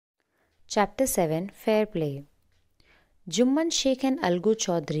Chapter 7 Fair Play. Jumman, Sheikh and Algu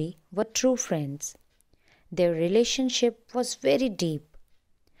Chaudhary were true friends. Their relationship was very deep.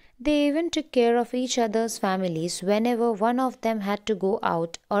 They even took care of each other's families whenever one of them had to go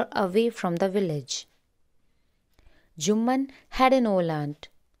out or away from the village. Jumman had an old aunt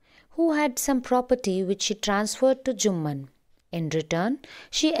who had some property which she transferred to Jumman. In return,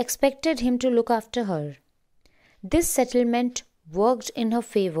 she expected him to look after her. This settlement worked in her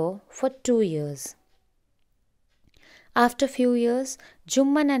favor for 2 years. After few years,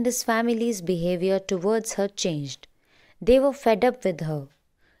 Jumman and his family's behavior towards her changed. They were fed up with her.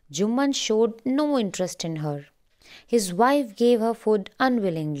 Jumman showed no interest in her. His wife gave her food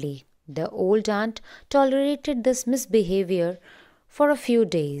unwillingly. The old aunt tolerated this misbehavior for a few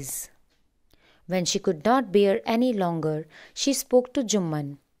days. When she could not bear any longer, she spoke to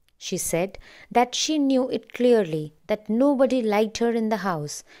Jumman. She said that she knew it clearly that nobody liked her in the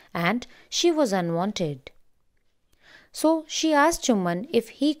house and she was unwanted. So she asked Jumman if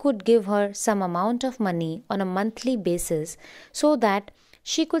he could give her some amount of money on a monthly basis so that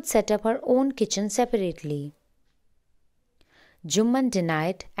she could set up her own kitchen separately. Jumman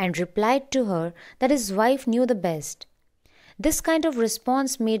denied and replied to her that his wife knew the best. This kind of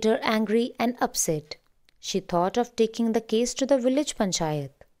response made her angry and upset. She thought of taking the case to the village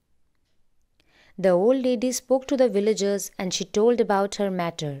panchayat. The old lady spoke to the villagers and she told about her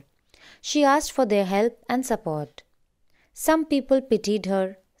matter. She asked for their help and support. Some people pitied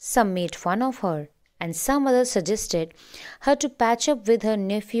her, some made fun of her, and some others suggested her to patch up with her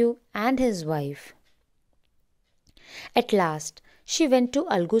nephew and his wife. At last, she went to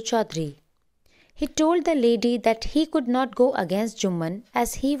Algu Chaudhary. He told the lady that he could not go against Jumman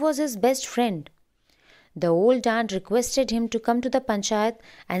as he was his best friend. The old aunt requested him to come to the panchayat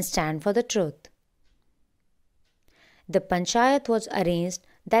and stand for the truth. The panchayat was arranged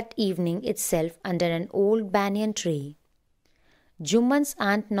that evening itself under an old banyan tree. Jumman's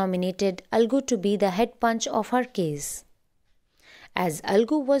aunt nominated Algu to be the head punch of her case. As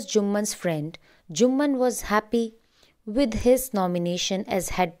Algu was Jumman's friend, Jumman was happy with his nomination as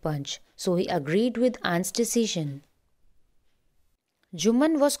head punch, so he agreed with aunt's decision.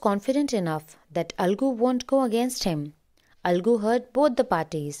 Jumman was confident enough that Algu won't go against him. Algu heard both the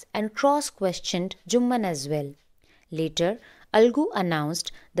parties and cross-questioned Jumman as well. Later, Algu announced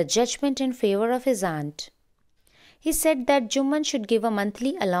the judgment in favor of his aunt. He said that Jumman should give a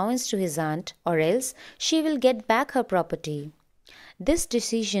monthly allowance to his aunt or else she will get back her property. This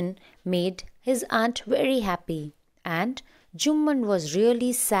decision made his aunt very happy and Jumman was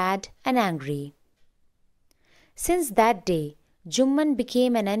really sad and angry. Since that day, Jumman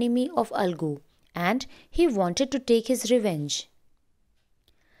became an enemy of Algu and he wanted to take his revenge.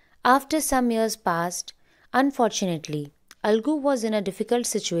 After some years passed, unfortunately, Algu was in a difficult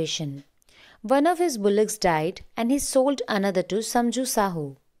situation. One of his bullocks died and he sold another to Samju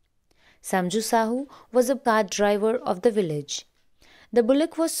Sahu. Samju Sahu was a cart driver of the village. The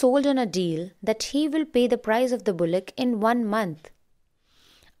bullock was sold on a deal that he will pay the price of the bullock in 1 month.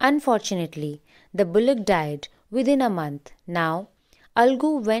 Unfortunately, the bullock died within a month. Now,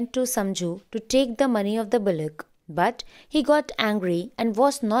 Algu went to Samju to take the money of the bullock, but he got angry and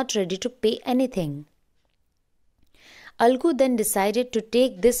was not ready to pay anything. Algu then decided to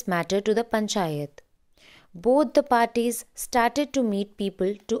take this matter to the panchayat. Both the parties started to meet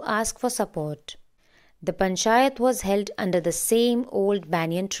people to ask for support. The panchayat was held under the same old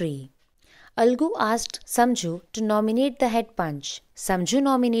banyan tree. Algu asked Samju to nominate the head punch. Samju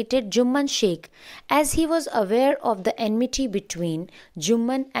nominated Jumman Sheikh as he was aware of the enmity between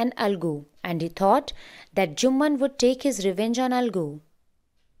Jumman and Algu and he thought that Jumman would take his revenge on Algu.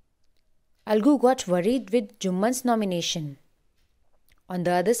 Algu got worried with Jumman's nomination. On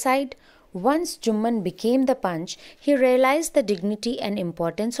the other side, once Jumman became the punch, he realized the dignity and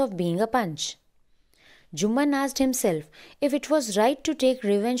importance of being a punch. Jumman asked himself if it was right to take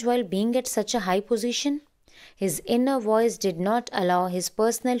revenge while being at such a high position. His inner voice did not allow his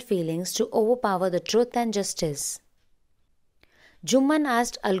personal feelings to overpower the truth and justice. Jumman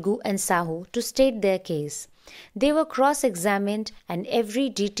asked Algu and Sahu to state their case. They were cross-examined and every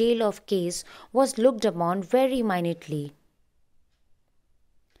detail of case was looked upon very minutely.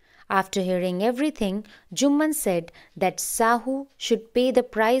 After hearing everything, Jumman said that Sahu should pay the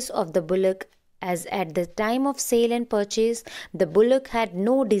price of the bullock as at the time of sale and purchase, the bullock had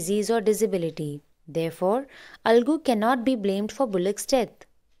no disease or disability. Therefore, Algu cannot be blamed for bullock's death.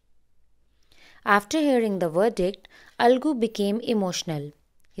 After hearing the verdict, Algu became emotional.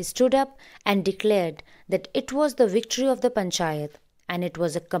 He stood up and declared that it was the victory of the panchayat and it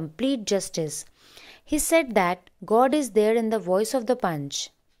was a complete justice. He said that God is there in the voice of the punch.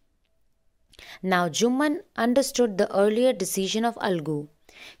 Now Jumman understood the earlier decision of Algu.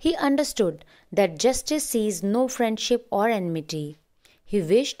 He understood that justice sees no friendship or enmity. He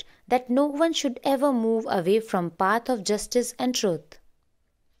wished that no one should ever move away from path of justice and truth.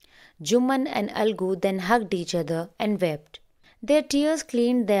 Jumman and Algu then hugged each other and wept. Their tears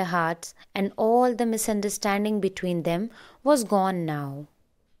cleaned their hearts, and all the misunderstanding between them was gone now.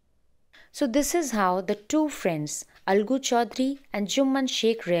 So this is how the two friends, Algu Chaudhary and Jumman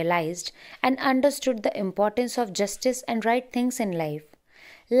Sheikh, realized and understood the importance of justice and right things in life.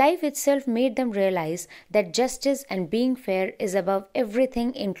 Life itself made them realize that justice and being fair is above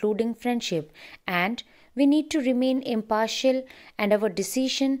everything, including friendship, and we need to remain impartial, and our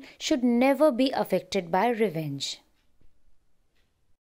decision should never be affected by revenge.